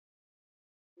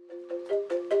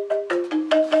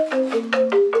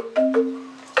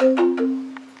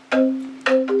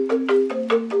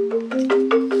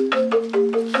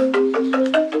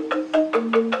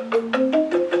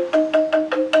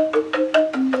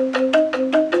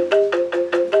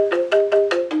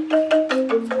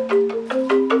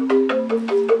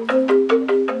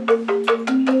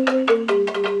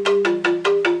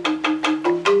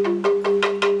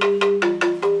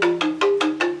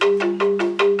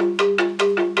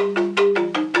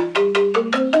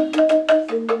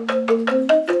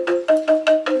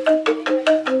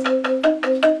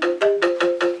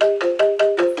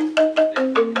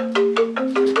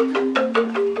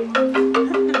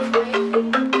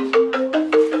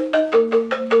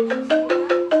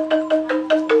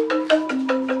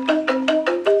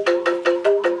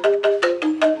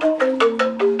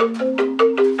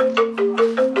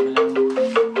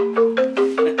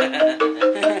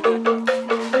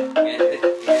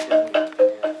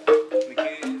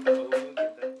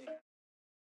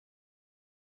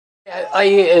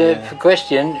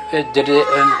question.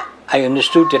 I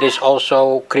understood there is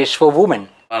also Keris for women.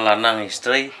 Lanang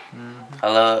istri,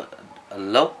 kalau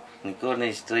lo niku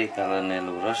istri, kalau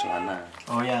lurus lanang.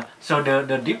 Oh yeah. So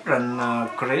the different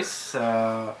Keris,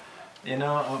 you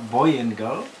know, boy and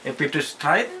girl. If it is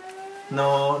straight,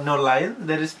 no line,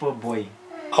 that is for boy.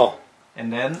 Oh.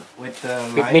 And then with the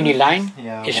with many line,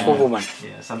 is for woman.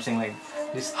 Yeah, something like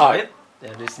this straight.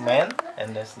 There is man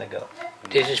and there's the girl.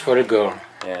 This is for the girl.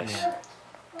 Yes. Yeah.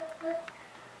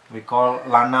 We call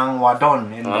lanang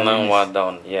wadon in Lanang Balinese.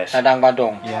 wadon, yes. Lanang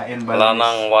wadon. Yeah, in Balinese.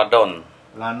 Lanang wadon.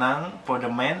 Lanang for the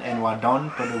man and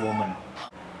wadon for the woman.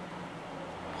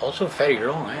 Also very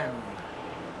long, eh?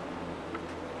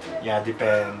 Yeah,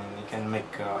 depend. You can make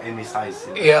any size.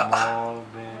 Yeah. Small,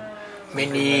 big.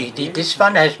 Many. This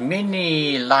one has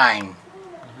many line.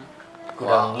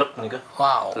 Kurang look nih kah?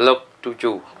 Wow. Look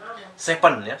 7.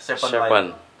 Seven ya, seven line.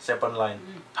 Seven line.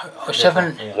 Oh,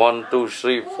 7. Yeah. 1, 2,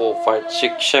 3, 4, 5,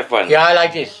 6, 7. Yeah, I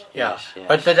like this. Yeah. Yes, yes.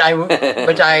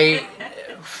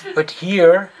 But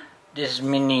here, this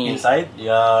many. Inside,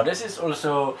 yeah, this is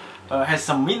also has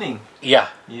some meaning. Yeah.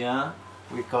 Yeah.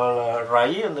 We call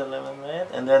rai and then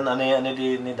ane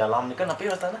di dalam ni kan apa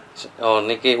ya tanah? Oh,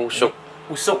 niki usuk.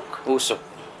 Usuk. Usuk.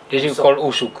 This is called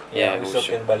usuk. Yeah, usuk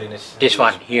in Balinese. This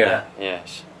one here. Yeah.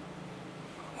 Yes.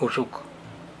 Usuk.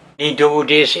 He do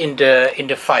this in the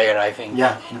fire, I think.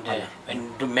 Yeah.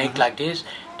 When to make like this,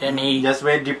 then he just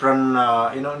very different.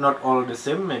 You know, not all the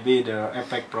same. Maybe the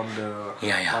effect from the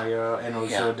fire and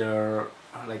also the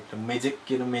like the magic,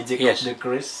 you know, magic of the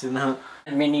Keris, you know.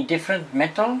 Many different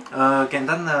metal.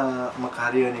 Kentan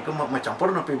makarya ni kan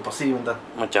mencampur tapi pasti mentan.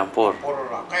 Mencampur.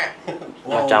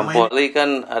 Mencampur. Bali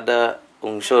kan ada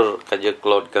unsur kaja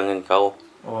cloud kangen kau.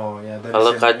 Oh yeah, that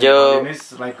kalau kaja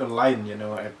is like a line, you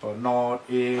know, at north,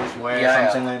 east, west,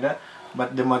 something like that.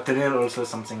 But the material also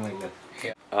something like that.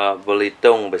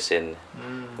 Belitung besen.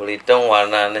 Belitung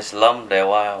warna Islam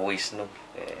Dewa Wisnu.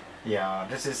 Yeah,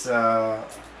 this is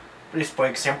for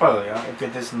example, yeah, if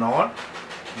it is north,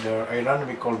 the island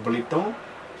we call Belitung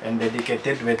and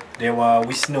dedicated with Dewa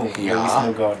Wisnu, the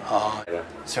Wisnu god.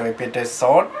 So if it is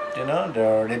south, you know,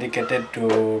 they're dedicated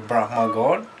to Brahma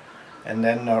god. And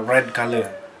then red color.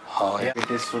 If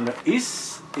it is from the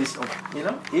east, you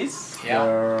know, east,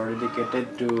 they're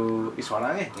dedicated to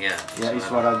Iswara. Yeah,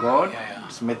 Iswara god.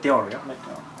 It's meteor, yeah,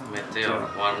 meteor.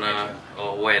 Warna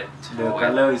white. The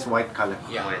color is white color.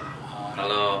 Yeah. White.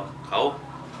 Kalau kau,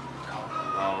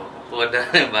 aku ada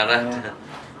barat.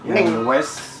 Yeah, the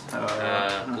west.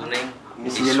 Kuning.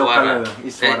 It's yellow color.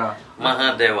 Iswara.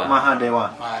 Mahadewa. Mahadewa.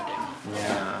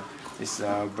 Yeah. It's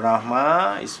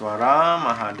Brahma, Iswara,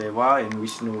 Mahadewa, and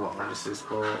Vishnu. This is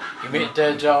for. You mean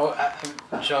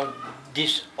so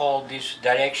all these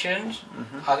directions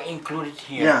are included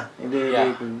here.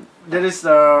 Yeah, there is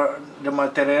the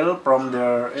material from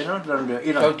the from the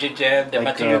So the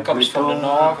material comes from the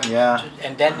north. Yeah.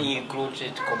 And then he includes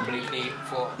it completely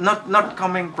for. Not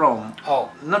coming from.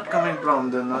 Oh. Not coming from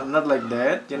the not like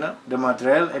that. You know, the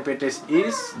material. If it is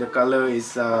east, the color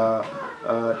is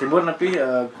timur napi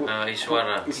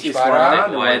Iswara. Iswara,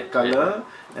 the white color.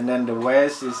 And then the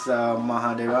west is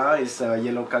Mahadeva is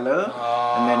yellow color,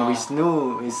 and then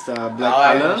Vishnu is black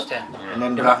color, and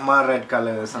then Brahma red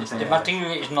color. Something. The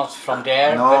material is not from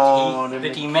there,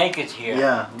 but he make it here.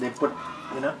 Yeah, they put,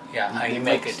 you know. Yeah, he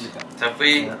make it.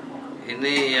 Tapi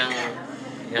ini yang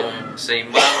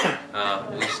seimbang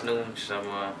Vishnu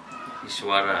sama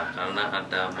Iswara karena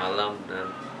ada malam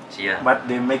dan siang. But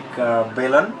they make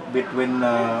balance between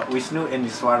Vishnu and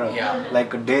Iswara,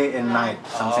 like a day and night,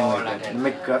 something like that. They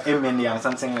make yin and yang,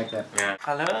 something like that. Yeah.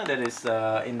 Color that is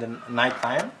in the night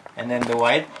time, and then the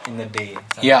white in the day.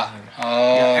 Yeah.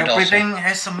 Everything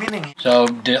has some meaning. So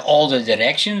all the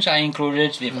directions are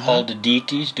included with all the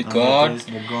deities, the god,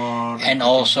 and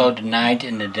also the night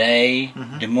and the day,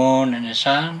 the moon and the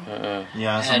sun.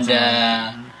 Yeah.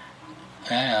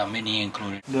 And many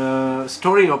included. The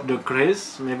story of the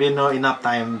Keris, maybe not enough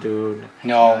time to.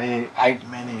 No,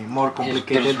 many more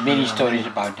complicated. There's many stories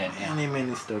about that. Yeah.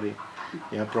 Many stories.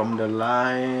 Yeah, from the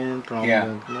line, from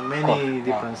many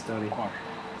different stories.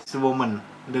 It's a woman,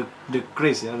 the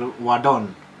Keris,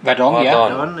 wadon.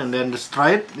 Wadon, and then the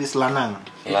stripe is lanang.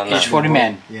 It's for the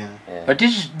man. Yeah. But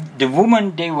this is the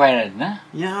woman they wear it, nah?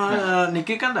 Yeah,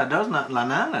 niki kan ada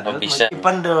lanang, ada. Bisa.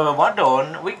 Even the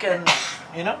wadon, we can.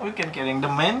 You know, we can carry the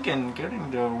man can carry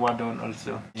the wadon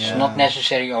also. It's not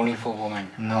necessary only for women.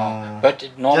 No. But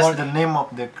normal. Just the name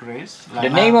of the Keris.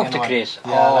 The name of the Keris.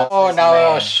 Now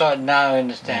I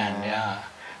understand. Yeah.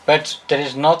 But there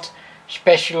is not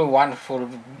special one for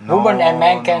woman and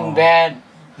man can wear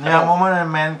Yeah, woman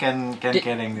and man can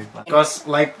carrying this one. Because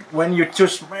like when you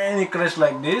choose many Keris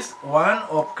like this, one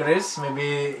of Keris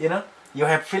maybe you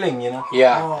have feeling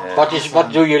Yeah. Oh, What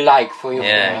do you like for your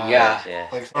Yes,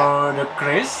 yes. The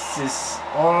Keris is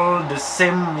all the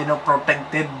same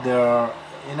protected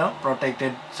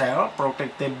protected cell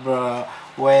protected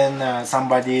when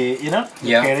somebody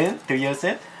carrying to use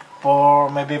it for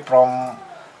maybe from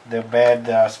the bad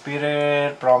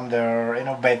spirit, from the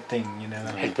bad thing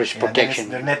It was protection.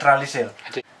 the neutralizer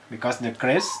because the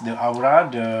Keris, the aura,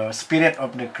 the spirit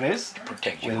of the Keris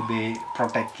will be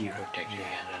protect you. I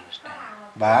understand.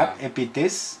 But if it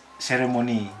is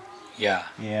ceremony, Yeah.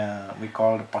 we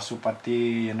call the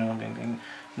pasupati, and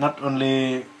not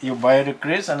only you buy the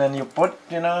Keris and then you put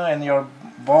in your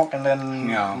box and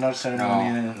then no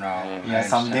ceremony. No.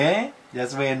 Someday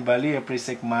just way in Bali every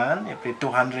 6 months, every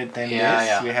 210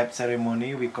 days we have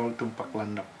ceremony we call tumpak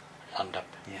landap. Landap.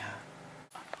 Yeah.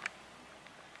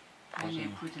 And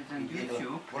you put it on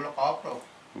YouTube.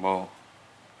 Bo.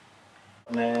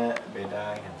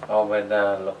 Beda kan. Oh,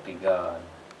 beda lok 3.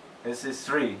 This is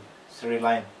three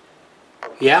line.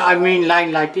 Yeah, I mean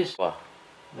line like this. Wah.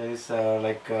 There is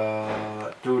like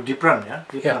two different,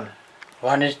 different.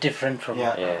 One is different from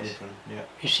Yeah, Yes. different. Yeah.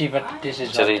 You see, but this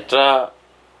is Cerita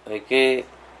iki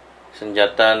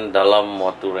senjata dalam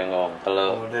waktu rengong.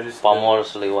 Kalau there is pamor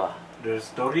seliwah. the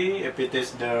story. If it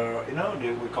is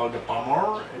we call the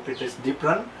pamor. If it is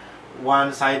different,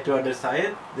 one side to other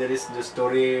side, there is the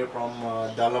story from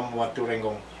dalam Watu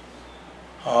Renggong.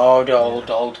 Oh, the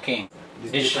old king.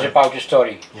 This is about the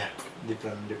story. Yeah,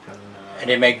 different. And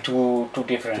they make two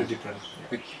different. Two different.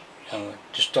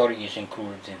 The story is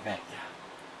included in that.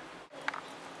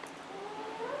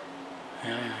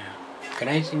 Yeah. Can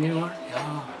I sing it more?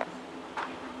 Yeah.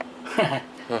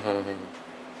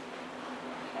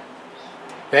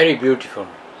 Very beautiful.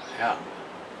 Yeah.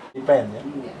 Depend,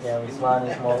 yeah. This one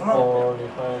is more old,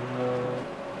 this one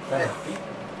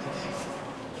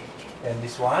and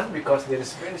this one because there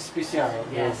is very special.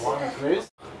 Yes. One Keris.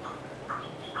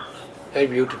 Very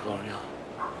beautiful. Yeah.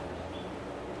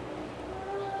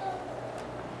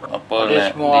 Apa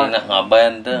There's nak more. nak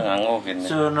ngaban tu nganggo gini.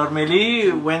 So normally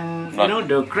when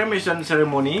the cremation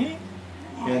ceremony,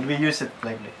 and we use it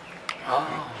like that. Oh.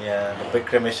 Yeah, the big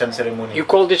cremation ceremony. You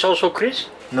call this also Chris?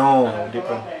 No,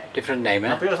 different. Different name,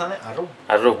 eh? Apa ya sana? Arub.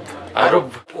 Arub.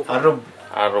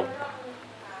 Arub.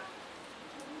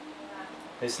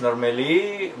 It's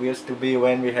normally we used to be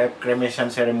when we have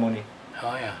cremation ceremony.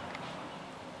 Oh yeah.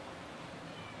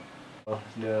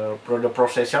 The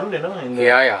procession, in the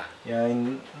Yeah.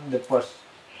 in the first,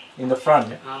 in the front,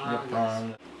 the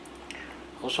front.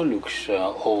 Also looks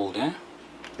old, eh?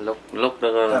 Look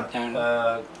dengan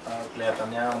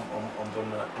Kelihatannya ampun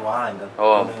tua kan.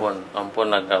 oh ampun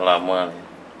agak lama.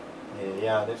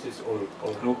 Yeah, this is old.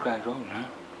 Look like old, huh?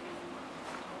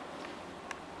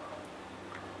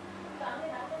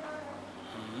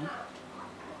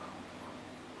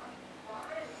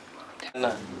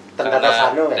 Nah,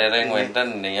 karena dereng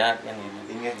wenten niat kan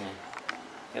ini.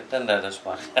 Kita ndak ada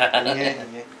sepakat.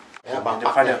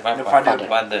 The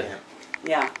father.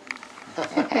 Yeah.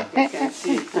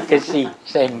 Can see,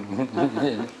 same.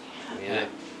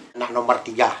 Anak nomor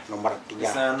 3.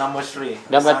 It's number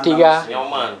 3. Number 3.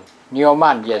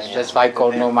 Nyoman, yes, that's why I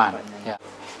call Nyoman. Yeah.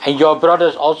 And your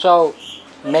brothers also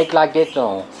make like this,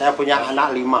 no? Saya punya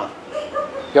anak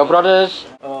 5. Your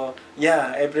brothers?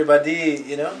 Yeah, everybody,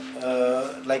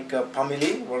 like a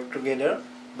family work together,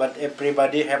 but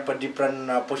everybody have a different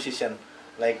position,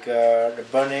 like the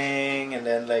burning and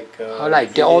then like.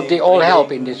 They all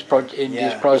help in this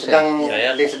this process.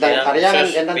 Sedang karya kan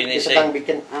sedang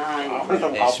bikin.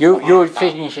 You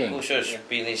finishing. Khusus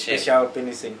finishing. Special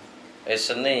finishing.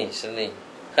 Seni.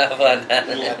 Apa ada?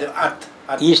 Yeah, the art.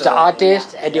 He's the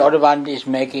artist, and the other one is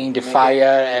making the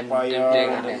fire and the thing.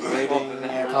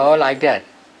 Oh, like that.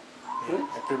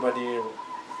 Everybody.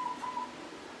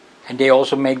 And they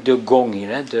also make the gong,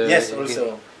 Yes,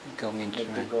 also. Gong The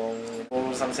instrument. gong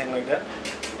or something like that.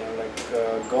 Yeah, like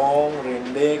gong,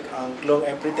 rindik, angklung,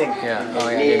 everything. Yeah. Oh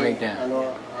yeah, they make that.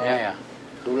 Yeah.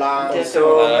 Tulang.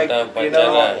 Also make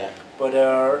Ada for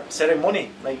the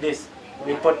ceremony like this.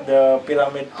 We put the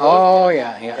pyramid. Oh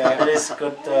yeah. Yeah, this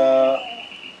could.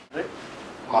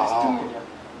 Wow.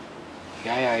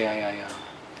 Yeah.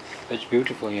 It's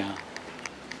beautiful, yeah.